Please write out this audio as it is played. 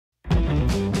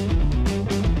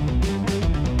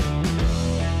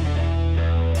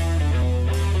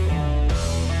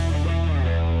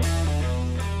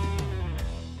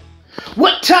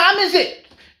What time is it?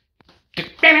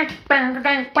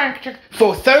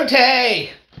 4:30.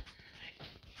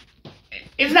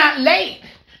 It's not late.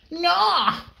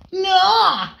 No.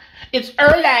 It's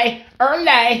early.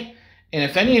 And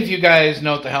if any of you guys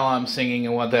know what the hell I'm singing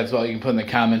and what that's about, you can put in the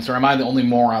comments. Or am I the only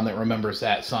moron that remembers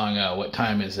that song? What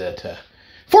time is it?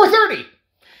 4:30.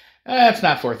 It's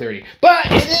not 4:30. But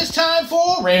it is time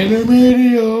for Random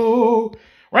Radio.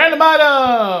 Random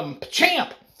item.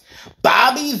 Champ.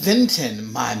 Bobby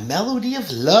Vinton, My Melody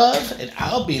of Love, and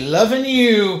I'll Be Loving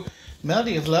You.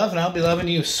 Melody of Love, and I'll Be Loving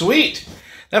You. Sweet.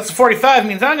 That's the 45.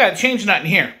 Means I don't got to change nothing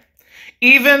here.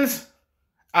 Evens,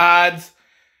 odds,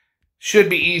 should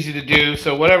be easy to do.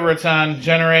 So whatever it's on,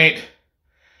 generate.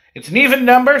 It's an even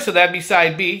number, so that'd be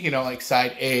side B. You know, like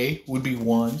side A would be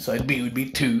 1, side B would be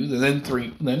 2, then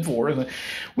 3, then 4. And then...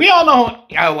 We all know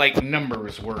how, like,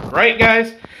 numbers work, right,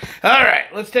 guys? All right,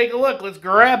 let's take a look. Let's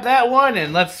grab that one,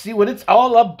 and let's see what it's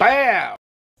all about.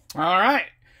 All right.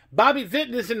 Bobby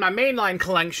Vinton is in my mainline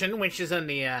collection, which is in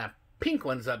the pink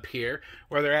ones up here,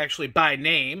 where they're actually by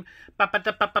name.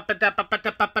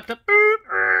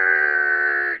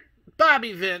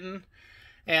 Bobby Vinton.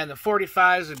 And the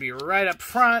 45s would be right up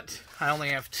front. I only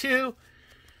have 2.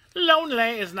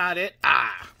 Lonely is not it.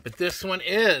 But this one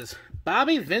is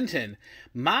Bobby Vinton,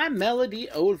 My Melody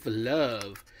of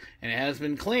Love. And it has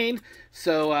been cleaned.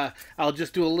 So I'll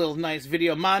just do a little nice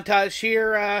video montage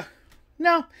here.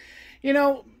 No, you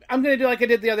know, I'm going to do like I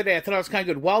did the other day. I thought it was kind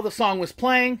of good. While the song was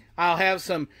playing, I'll have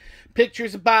some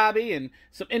pictures of Bobby and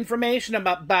some information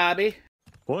about Bobby.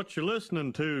 What you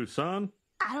listening to, son?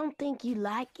 I don't think you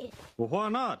like it. Well, why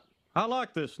not? I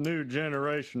like this new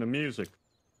generation of music.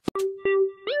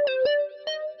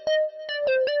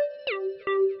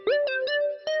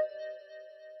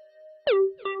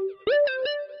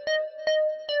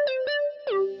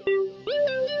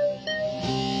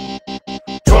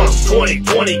 Trump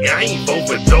 2020, I ain't vote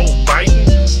for Joe Biden.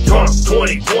 Trump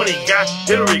 2020 got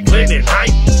Hillary Clinton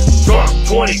hype. Trump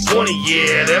 2020,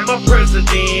 yeah, that my president.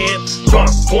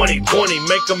 Trump 2020,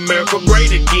 make America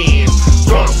great again.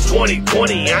 Trump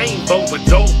 2020, I ain't vote for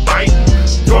Joe Biden.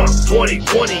 Trump 2020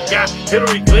 got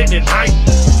Hillary Clinton hype.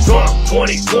 Trump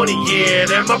 2020, yeah,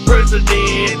 that my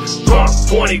president. Trump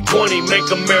 2020, make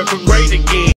America great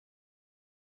again.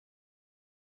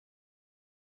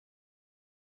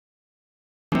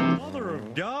 Mother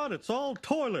of God, it's all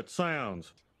toilet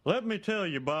sounds. Let me tell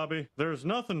you, Bobby, there's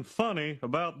nothing funny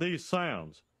about these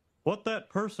sounds. What that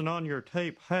person on your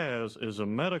tape has is a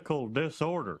medical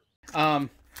disorder. The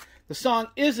song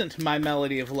isn't My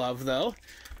Melody of Love, though.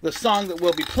 The song that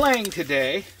we'll be playing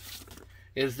today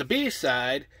is the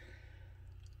B-side,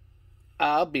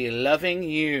 I'll Be Loving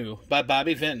You by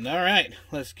Bobby Vinton. All right,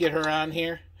 let's get her on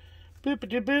here.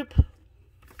 Boop-a-doo-boop.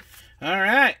 All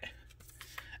right.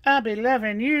 I'll Be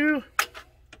Loving You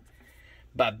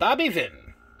by Bobby Vinton.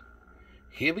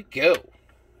 Here we go.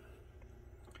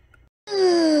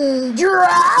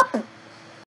 Drop!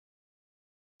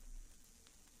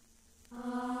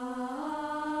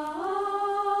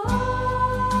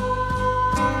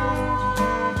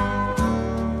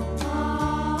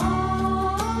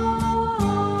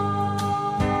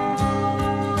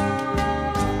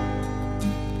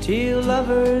 Till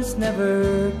lovers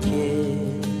never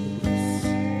kiss,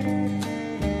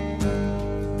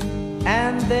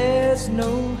 and there's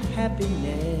no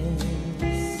happiness.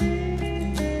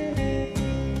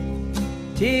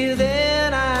 Till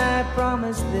then I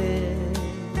promise this,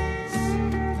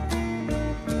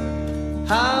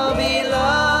 I'll be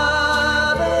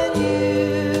loving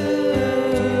you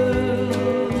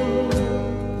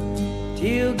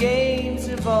till games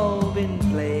have all been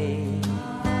played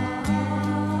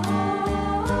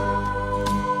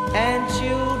and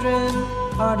children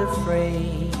aren't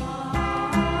afraid,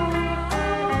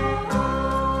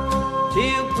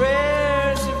 till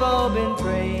prayers have all been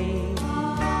prayed.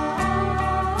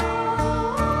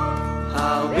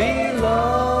 I'll be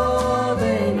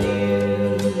loving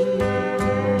you.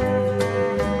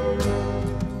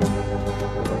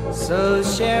 So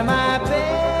share my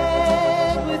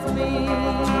bed with me,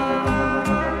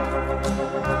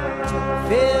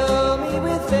 fill me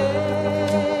with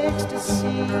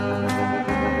ecstasy,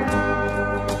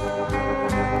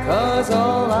 'cause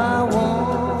all I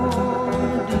want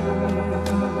to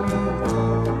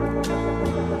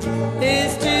do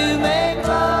is to make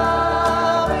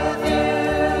love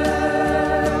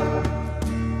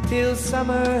till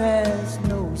summer has